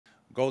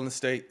Golden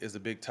State is a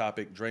big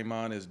topic.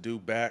 Draymond is due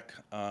back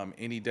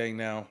any day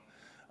now.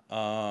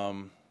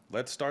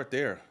 Let's start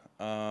there.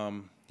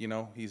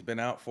 He's been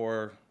out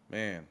for,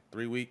 man,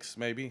 3 weeks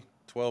maybe,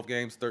 12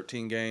 games,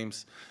 13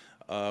 games.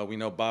 We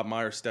know Bob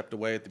Myers stepped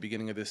away at the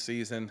beginning of this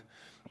season.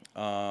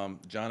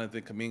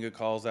 Jonathan Kuminga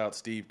calls out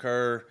Steve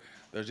Kerr.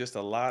 There's just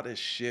a lot of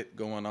shit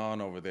going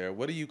on over there.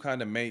 What do you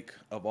kind of make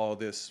of all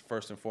this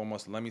first and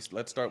foremost?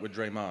 Let's start with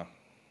Draymond.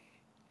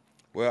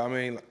 Well, I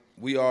mean,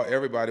 we all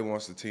everybody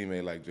wants a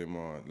teammate like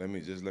Draymond. Let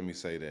me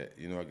say that.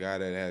 You know, a guy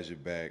that has your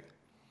back,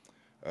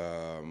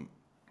 um,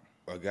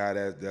 a guy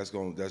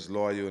that's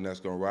loyal and that's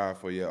gonna ride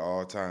for you at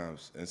all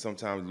times, and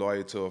sometimes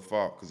loyal to a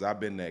fault. Cause I've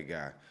been that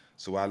guy.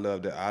 So I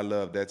love that. I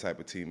love that type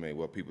of teammate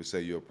where people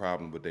say you're a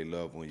problem, but they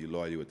love when you're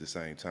loyal at the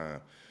same time.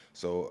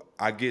 So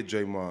I get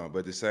Draymond, but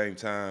at the same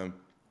time,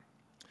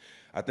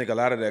 I think a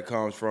lot of that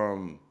comes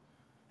from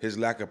his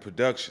lack of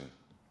production,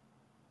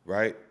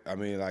 right? I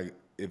mean, like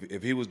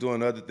if he was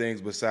doing other things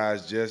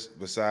besides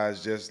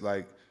just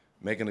like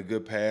making a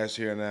good pass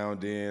here now and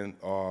then,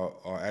 or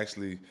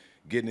actually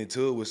getting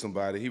into it with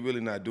somebody, he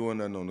really not doing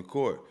nothing on the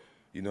court.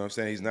 You know what I'm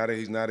saying?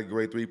 He's not a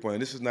great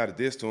 3-point. This is not a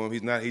diss to him.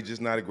 He's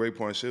just not a great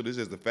point shooter. This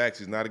is the facts.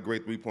 He's not a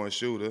great 3-point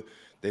shooter.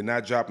 They're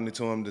not dropping it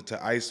to him to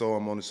ISO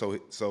him on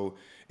it. So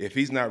if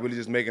he's not really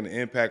just making an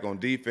impact on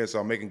defense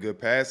or making good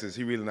passes,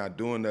 he really not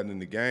doing nothing in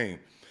the game.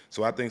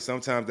 So I think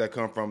sometimes that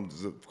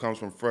comes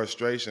from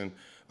frustration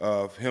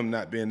of him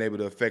not being able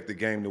to affect the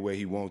game the way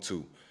he wants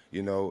to,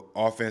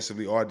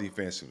 offensively or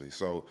defensively.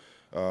 So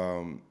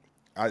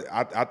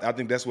I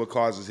think that's what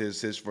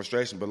causes his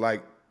frustration. But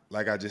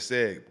like I just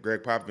said,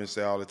 Greg Popovich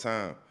say all the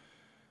time,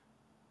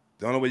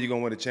 the only way you're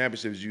gonna win a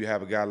championship is you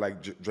have a guy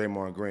like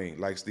Draymond Green,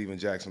 like Steven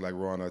Jackson, like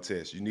Ron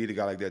Artest. You need a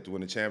guy like that to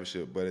win the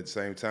championship. But at the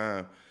same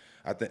time,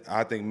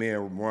 I think me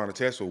and Ron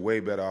Artest were way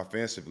better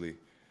offensively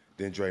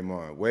than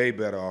Draymond, way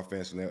better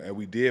offensively, and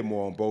we did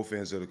more on both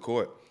ends of the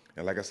court.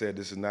 And like I said,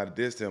 this is not a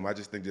diss to him. I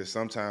just think that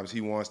sometimes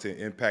he wants to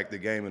impact the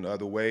game in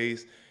other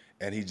ways,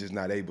 and he's just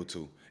not able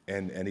to.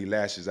 And he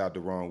lashes out the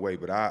wrong way.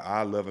 But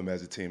I love him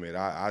as a teammate.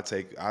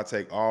 I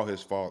take all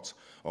his faults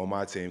on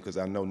my team because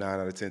I know 9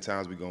 out of 10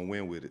 times we're gonna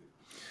win with it.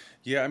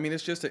 Yeah, I mean,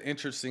 it's just an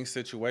interesting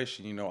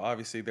situation.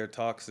 Obviously their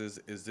talks is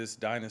this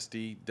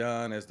dynasty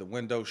done? As the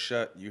window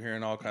shut? You're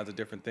hearing all kinds of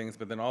different things,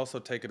 but then also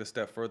take it a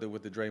step further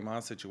with the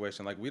Draymond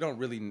situation. Like, we don't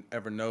really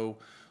ever know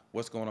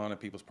what's going on in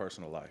people's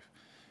personal life.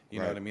 You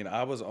know Right. what I mean?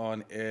 I was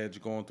on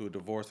edge going through a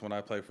divorce when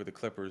I played for the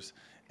Clippers,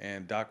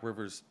 and Doc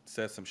Rivers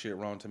said some shit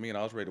wrong to me, and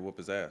I was ready to whoop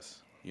his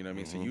ass. You know what I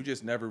mean? So you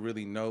just never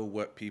really know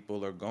what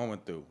people are going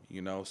through.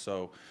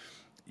 So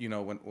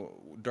when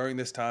during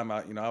this time,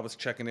 I was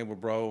checking in with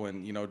bro,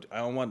 and I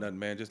don't want nothing,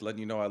 man. Just letting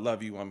you know I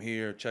love you. I'm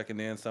here, checking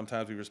in.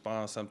 Sometimes he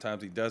responds,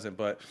 sometimes he doesn't.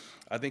 But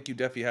I think you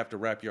definitely have to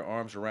wrap your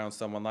arms around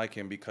someone like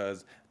him,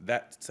 because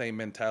that same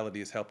mentality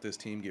has helped this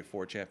team get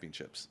 4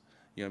 championships.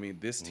 You know what I mean?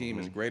 This team,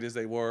 as great as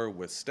they were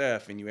with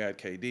Steph, and you add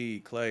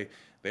KD, Clay,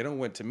 they don't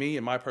win. To me,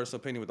 in my personal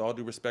opinion, with all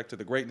due respect to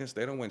the greatness,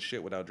 they don't win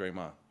shit without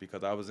Draymond,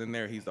 because I was in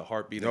there. He's the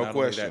heartbeat of No not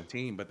only question. that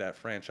team but that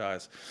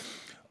franchise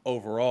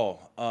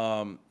overall.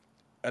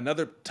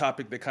 Another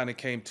topic that kind of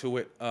came to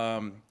it,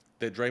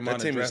 that That Draymond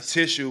team is addressed.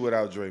 tissue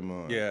without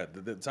Draymond. Yeah,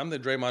 something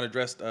that Draymond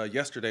addressed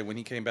yesterday when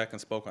he came back and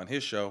spoke on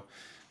his show.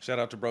 Shout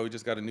out to bro, he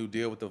just got a new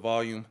deal with the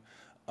Volume.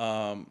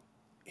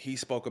 He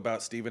spoke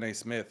about Stephen A.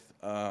 Smith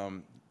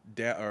doubting.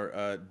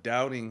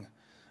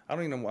 I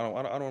don't even know.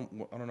 I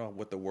don't know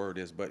what the word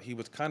is, but he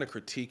was kind of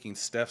critiquing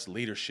Steph's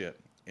leadership,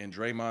 and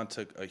Draymond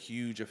took a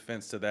huge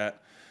offense to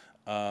that.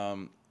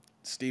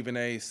 Stephen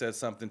A. said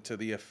something to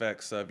the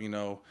effects of,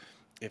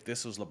 if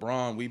this was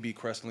LeBron, we'd be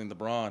questioning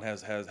LeBron.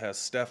 Has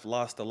Steph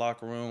lost the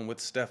locker room?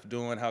 What's Steph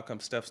doing? How come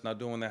Steph's not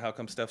doing that? How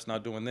come Steph's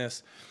not doing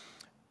this?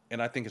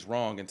 And I think it's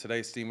wrong. And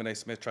today, Stephen A.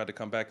 Smith tried to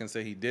come back and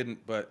say he didn't,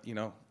 but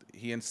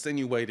he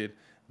insinuated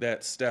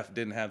that Steph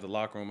didn't have the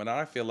locker room. And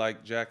I feel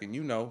like, Jack, and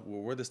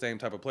we're the same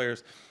type of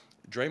players.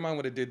 Draymond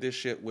would have did this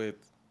shit with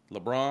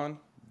LeBron.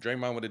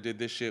 Draymond would have did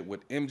this shit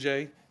with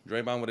MJ.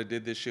 Draymond would have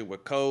did this shit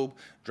with Kobe.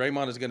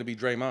 Draymond is going to be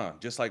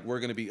Draymond, just like we're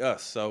going to be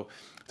us. So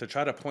to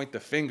try to point the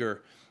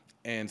finger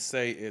and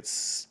say it's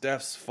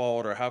Steph's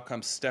fault, or how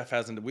come Steph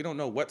hasn't, we don't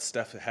know what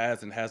Steph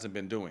has and hasn't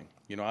been doing.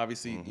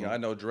 Obviously, I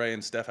know Dre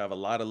and Steph have a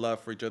lot of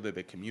love for each other.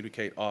 They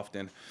communicate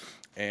often.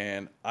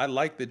 And I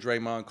like that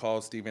Draymond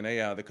called Stephen A.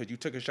 out, because you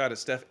took a shot at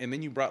Steph, and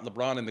then you brought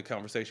LeBron in the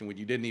conversation when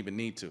you didn't even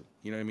need to.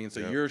 You know what I mean?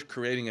 So Yep. you're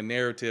creating a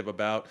narrative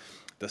about,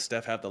 does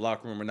Steph have the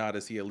locker room or not?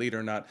 Is he a leader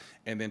or not?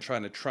 And then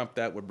trying to trump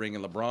that with bringing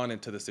LeBron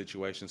into the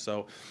situation.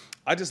 So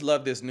I just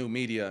love this new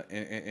media,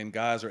 and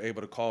guys are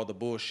able to call the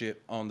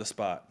bullshit on the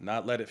spot,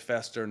 not let it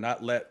fester,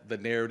 not let the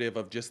narrative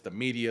of just the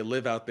media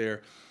live out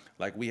there.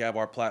 Like, we have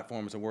our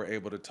platforms and we're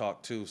able to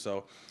talk too.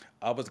 So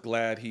I was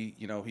glad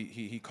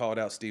he called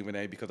out Stephen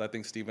A, because I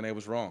think Stephen A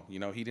was wrong.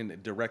 He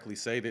didn't directly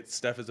say that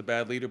Steph is a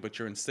bad leader, but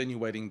you're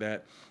insinuating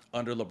that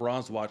under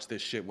LeBron's watch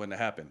this shit wouldn't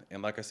happen.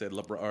 And like I said,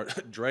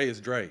 Dre is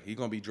Dre. He's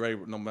gonna be Dre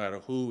no matter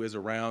who is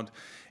around.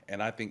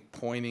 And I think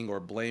pointing or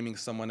blaming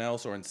someone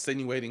else or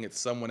insinuating it's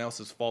someone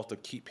else's fault to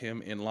keep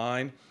him in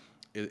line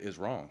is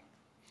wrong.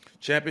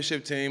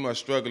 Championship team or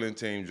struggling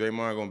team,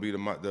 Draymond gonna be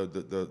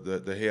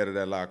the head of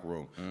that locker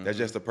room. That's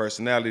just the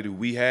personality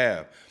we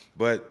have.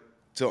 But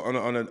I'm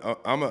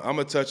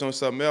gonna touch on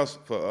something else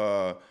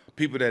for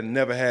people that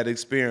never had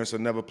experience or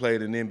never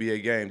played an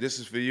NBA game. This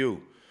is for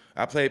you.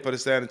 I played for the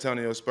San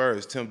Antonio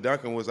Spurs. Tim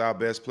Duncan was our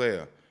best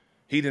player.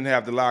 He didn't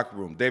have the locker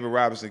room. David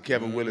Robinson,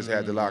 Kevin Willis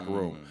had the locker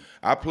room.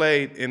 I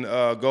played in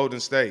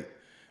Golden State.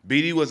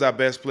 BD was our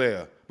best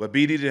player, but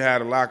BD didn't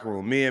have the locker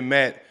room. Me and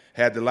Matt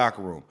had the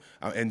locker room,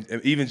 and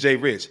even Jay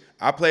Rich.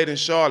 I played in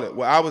Charlotte,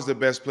 where I was the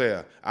best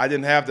player. I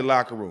didn't have the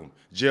locker room.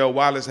 Gerald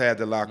Wallace had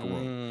the locker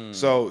room.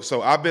 So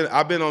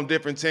I've been on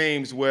different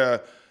teams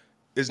where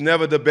it's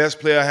never the best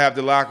player have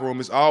the locker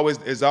room. It's always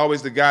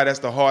the guy that's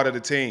the heart of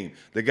the team,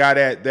 the guy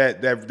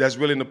that's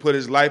willing to put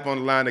his life on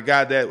the line, the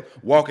guy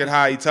that walking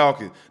how he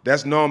talking.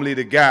 That's normally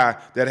the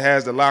guy that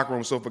has the locker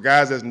room. So for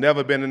guys that's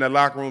never been in the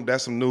locker room,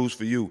 that's some news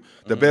for you.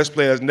 The best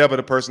player is never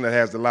the person that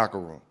has the locker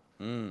room.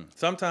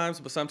 Sometimes,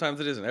 but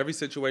sometimes it isn't. Every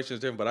situation is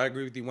different, but I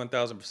agree with you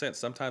 1,000%.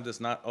 Sometimes it's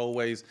not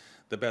always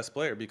the best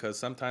player because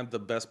sometimes the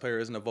best player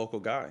isn't a vocal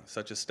guy,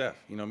 such as Steph.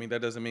 You know what I mean?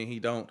 That doesn't mean he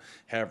don't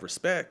have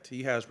respect.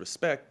 He has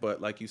respect, but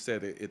like you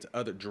said, it's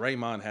other.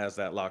 Draymond has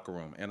that locker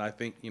room. And I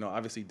think,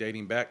 obviously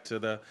dating back to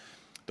the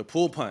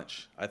pool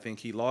punch, I think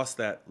he lost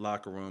that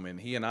locker room. And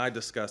he and I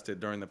discussed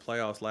it during the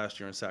playoffs last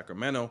year in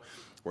Sacramento,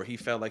 where he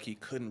felt like he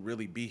couldn't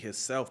really be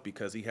himself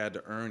because he had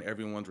to earn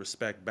everyone's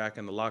respect back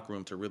in the locker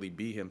room to really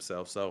be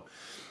himself. So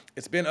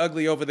it's been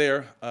ugly over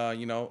there.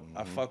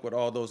 I fuck with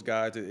all those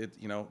guys.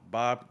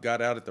 Bob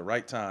got out at the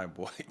right time.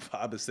 Boy,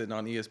 Bob is sitting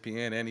on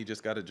ESPN, and he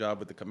just got a job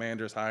with the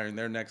Commanders, hiring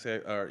their next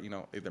head, or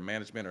either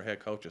management or head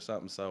coach or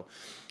something. So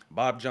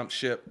Bob jumped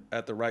ship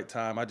at the right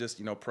time. I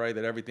just pray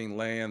that everything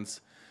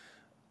lands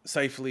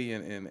safely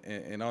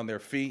and on their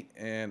feet.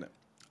 And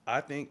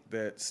I think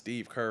that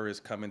Steve Kerr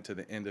is coming to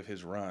the end of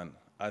his run.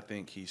 I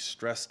think he's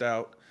stressed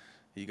out.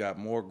 He got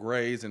more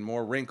grays and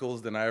more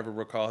wrinkles than I ever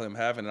recall him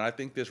having. And I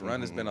think this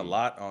run has been a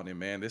lot on him,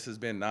 man. This has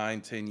been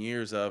 9-10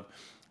 years of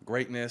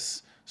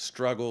greatness,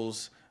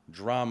 struggles,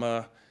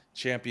 drama,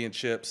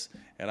 championships.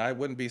 And I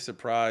wouldn't be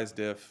surprised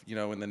if,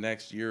 in the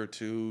next year or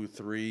 2,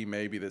 3,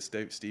 maybe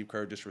that Steve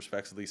Kerr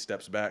disrespectfully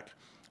steps back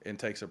and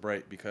takes a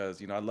break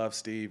because, I love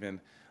Steve,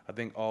 and I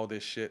think all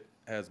this shit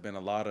has been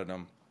a lot of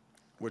them,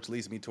 which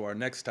leads me to our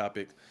next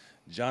topic.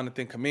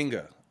 Jonathan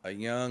Kuminga, a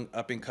young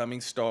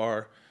up-and-coming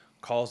star,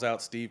 calls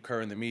out Steve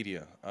Kerr in the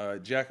media.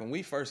 Jack, when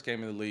we first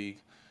came in the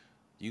league,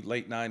 you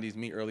late 90s,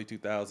 me early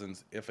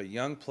 2000s, if a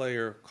young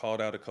player called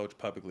out a coach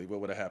publicly,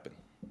 what would have happened?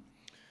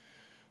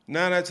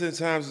 9 out of 10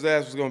 times his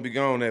ass was gonna be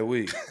gone that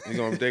week.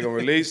 They're gonna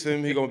release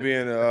him. He gonna be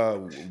in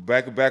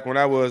back when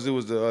I was, it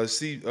was the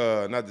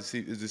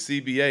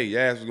CBA.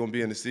 Your ass was gonna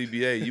be in the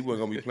CBA. You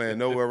wasn't gonna be playing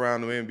nowhere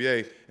around the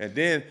NBA. And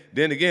then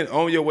again,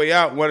 on your way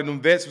out, one of them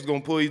vets was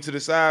gonna pull you to the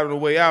side on the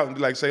way out and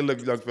be like, say,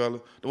 look, young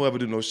fella, don't ever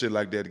do no shit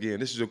like that again.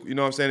 This is you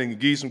know what I'm saying, and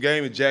give you some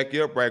game and jack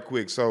you up right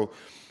quick. So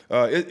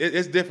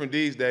it's different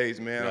these days,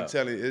 man. Yeah. I'm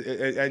telling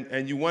you.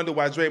 And you wonder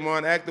why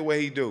Draymond act the way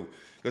he do.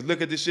 Because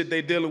look at the shit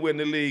they dealing with in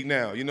the league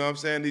now. You know what I'm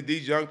saying?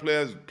 These young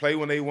players play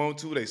when they want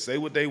to. They say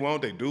what they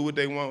want. They do what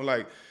they want.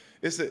 Like,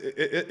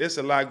 it's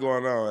a lot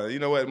going on. You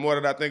know what? The more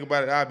that I think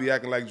about it, I'll be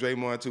acting like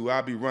Draymond, too.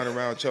 I'll be running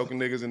around choking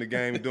niggas in the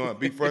game and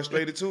be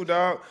frustrated, too,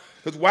 dog.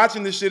 Because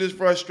watching this shit is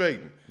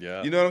frustrating.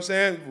 Yeah. You know what I'm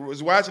saying?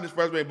 Watching is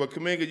frustrating. But,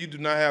 Kuminga, you do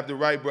not have the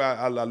right, bro.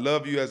 I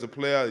love you as a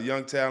player, a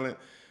young talent,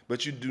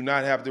 but you do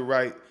not have the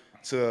right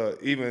to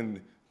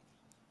even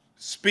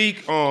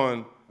speak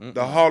on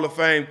the Hall of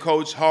Fame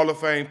coach, Hall of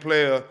Fame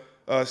player,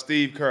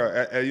 Steve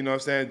Kerr. You know what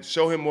I'm saying?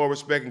 Show him more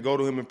respect and go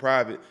to him in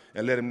private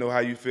and let him know how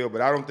you feel. But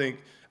I don't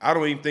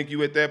even think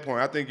you at that point.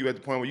 I think you at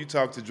the point where you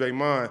talk to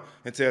Draymond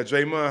and tell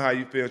Draymond how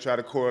you feel, try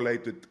to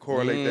correlate that to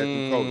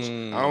coach.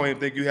 I don't even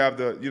think you have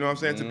the, you know what I'm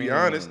saying? To be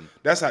honest,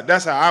 that's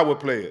how I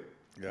would play it.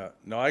 Yeah,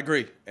 no, I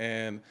agree,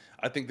 and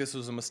I think this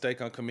was a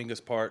mistake on Kuminga's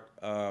part.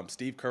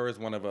 Steve Kerr is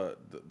one of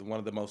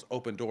the most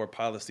open door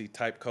policy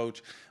type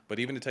coach, but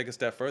even to take a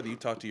step further, you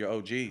talk to your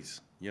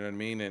OGs, you know what I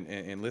mean,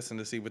 and listen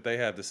to see what they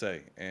have to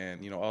say.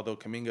 And although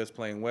Kuminga is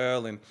playing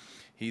well and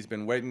he's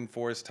been waiting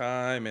for his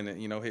time, and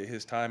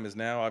his time is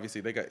now.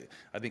 Obviously,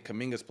 I think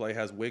Kuminga's play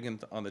has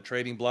Wiggins on the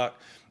trading block,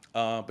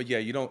 but yeah,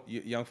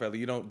 young fella,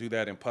 you don't do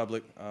that in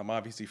public.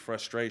 Obviously,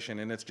 frustration,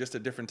 and it's just a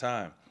different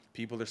time.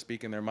 People are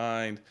speaking their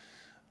mind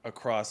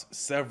across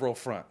several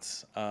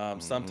fronts.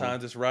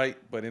 Sometimes it's right,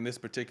 but in this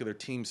particular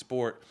team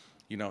sport,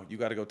 you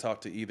got to go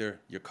talk to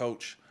either your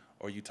coach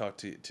or you talk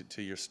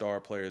to your star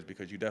players,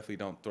 because you definitely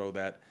don't throw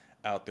that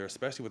out there,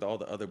 especially with all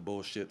the other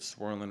bullshit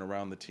swirling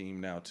around the team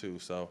now too.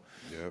 So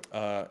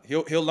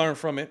he'll learn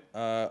from it.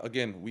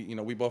 Again,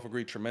 we both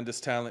agree,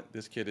 tremendous talent.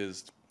 This kid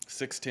is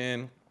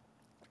 6'10"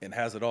 and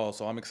has it all.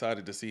 So I'm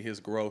excited to see his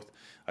growth.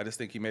 I just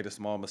think he made a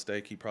small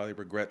mistake. He probably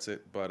regrets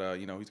it, but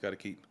he's got to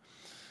keep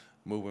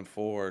moving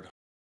forward.